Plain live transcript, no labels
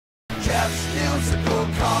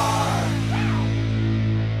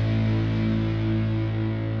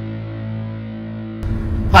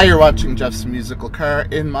Hi, you're watching Jeff's Musical Car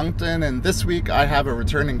in Moncton, and this week I have a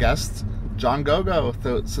returning guest, John Gogo.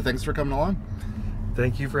 So thanks for coming along.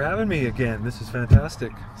 Thank you for having me again. This is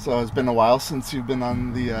fantastic. So it's been a while since you've been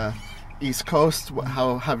on the East Coast.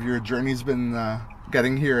 How have your journeys been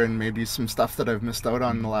getting here, and maybe some stuff that I've missed out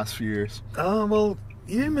on in the last few years? Well,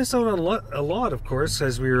 you didn't miss out on a lot, of course,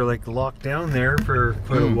 as we were like locked down there for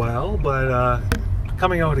quite a while. But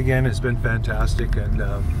coming out again has been fantastic, and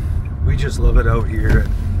we just love it out here.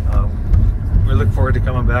 We look forward to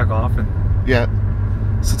coming back often. Yeah.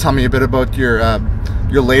 So tell me a bit about your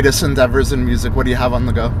latest endeavors in music. What do you have on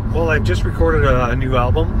the go? Well, I've just recorded a new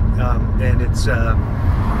album, and it's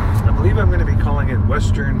I believe I'm going to be calling it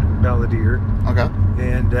Western Balladeer. Okay.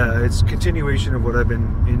 And it's a continuation of what I've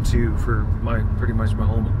been into for pretty much my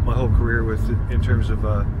whole career in terms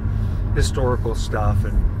of historical stuff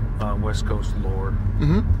and West Coast lore.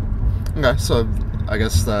 Okay, so I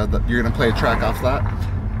guess you're going to play a track off that?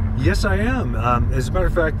 Yes, I am. As a matter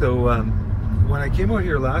of fact, though, when I came out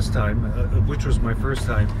here last time, which was my first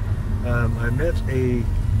time, I met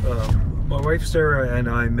my wife Sarah and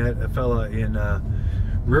I met a fella in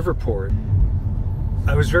Riverport.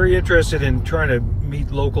 I was very interested in trying to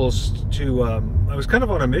meet locals to, I was kind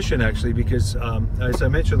of on a mission actually, because as I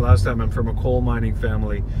mentioned last time, I'm from a coal mining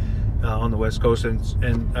family on the West Coast,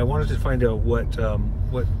 and I wanted to find out what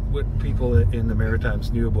people in the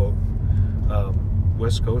Maritimes knew about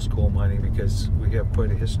West Coast coal mining, because we have quite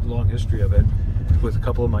a long history of it, with a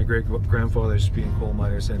couple of my great-grandfathers being coal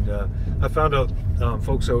miners, and I found out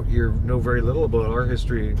folks out here know very little about our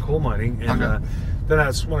history in coal mining, and then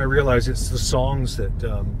that's when I realized it's the songs that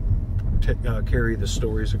carry the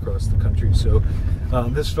stories across the country. So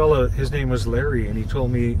this fella, his name was Larry, and he told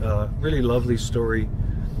me a really lovely story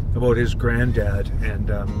about his granddad, and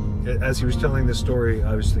as he was telling this story,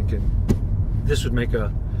 I was thinking this would make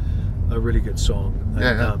a really good song.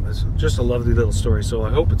 It's just a lovely little story, so I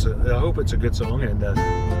hope it's a good song, and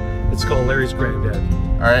it's called Larry's Granddad.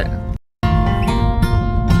 All right.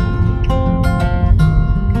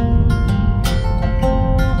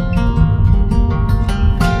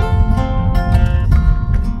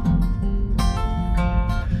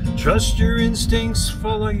 Trust your instincts,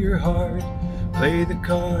 follow your heart, play the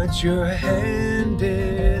cards you're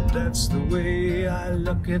handed. That's the way I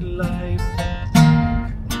look at life.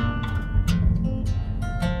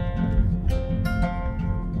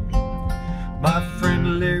 My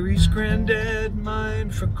friend Larry's granddad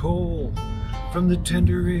mined for coal from the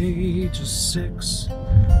tender age of 6.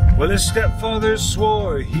 Well, his stepfather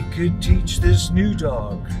swore he could teach this new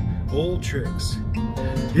dog old tricks.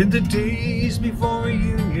 In the days before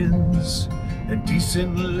unions and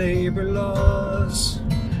decent labor laws,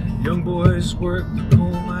 young boys worked the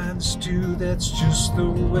coal mines too, that's just the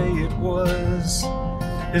way it was.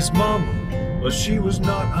 His mom, well, she was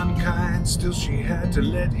not unkind, still she had to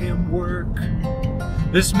let him work.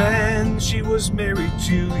 This man she was married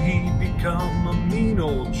to, he'd become a mean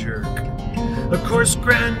old jerk. Of course,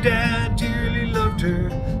 Granddad dearly loved her,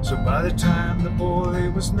 so by the time the boy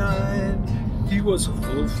was 9, he was a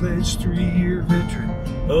full-fledged 3-year veteran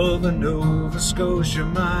of a Nova Scotia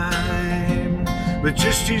mine. With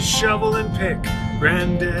just his shovel and pick,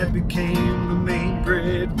 Granddad became the main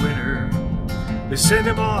breadwinner. They sent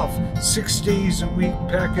him off 6 days a week,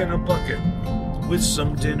 packing a bucket with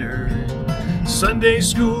some dinner. Sunday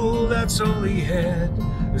school, that's all he had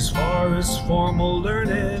as far as formal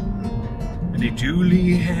learning, and he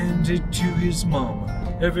duly handed to his mom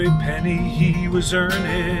every penny he was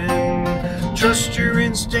earning. Trust your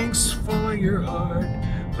instincts, follow your heart,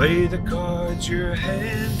 play the cards you're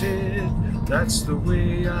handed. That's the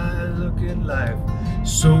way I look at life,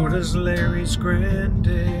 so does Larry's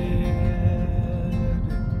granddad.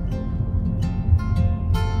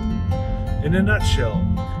 In a nutshell,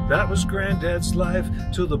 that was Granddad's life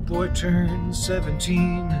till the boy turned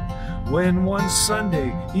 17, when one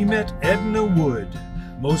Sunday he met Edna Wood,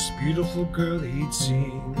 most beautiful girl he'd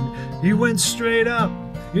seen. He went straight up,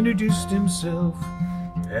 introduced himself,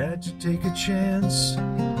 had to take a chance.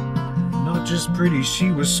 Not just pretty, she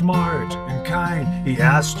was smart and kind. He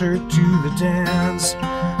asked her to the dance.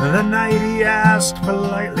 The night he asked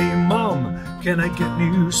politely, "Mom, can I get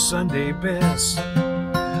new Sunday best?"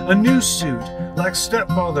 A new suit, like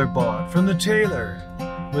stepfather bought from the tailor,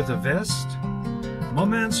 with a vest?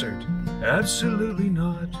 Mom answered, "Absolutely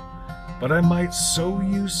not, but I might sew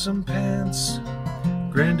you some pants."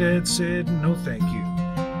 Granddad said, "No thank you,"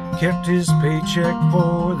 kept his paycheck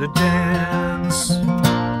for the dance.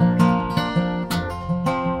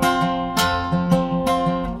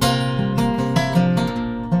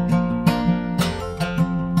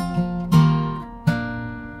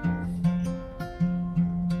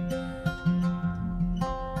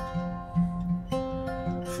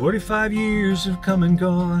 45 years have come and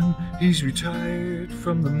gone. He's retired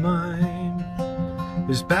from the mine.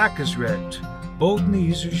 His back is wrecked, both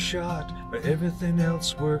knees are shot, but everything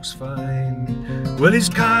else works fine. Well, he's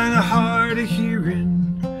kinda hard of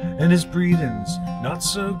hearing, and his breathing's not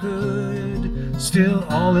so good. Still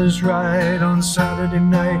all is right on Saturday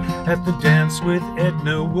night at the dance with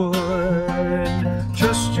Edna Wood.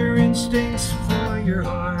 Trust your instincts, follow your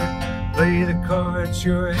heart, play the cards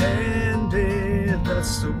you're handed.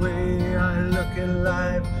 That's the way I look at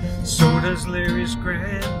life, so does Larry's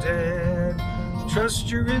granddad. Trust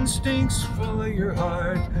your instincts, follow your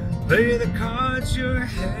heart, play the cards you're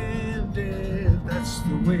handed. That's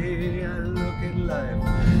the way I look at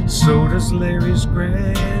life, so does Larry's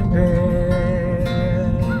granddad.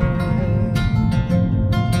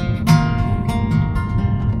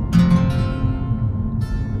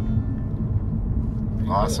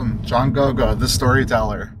 Awesome. John Gogo, the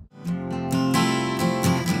storyteller.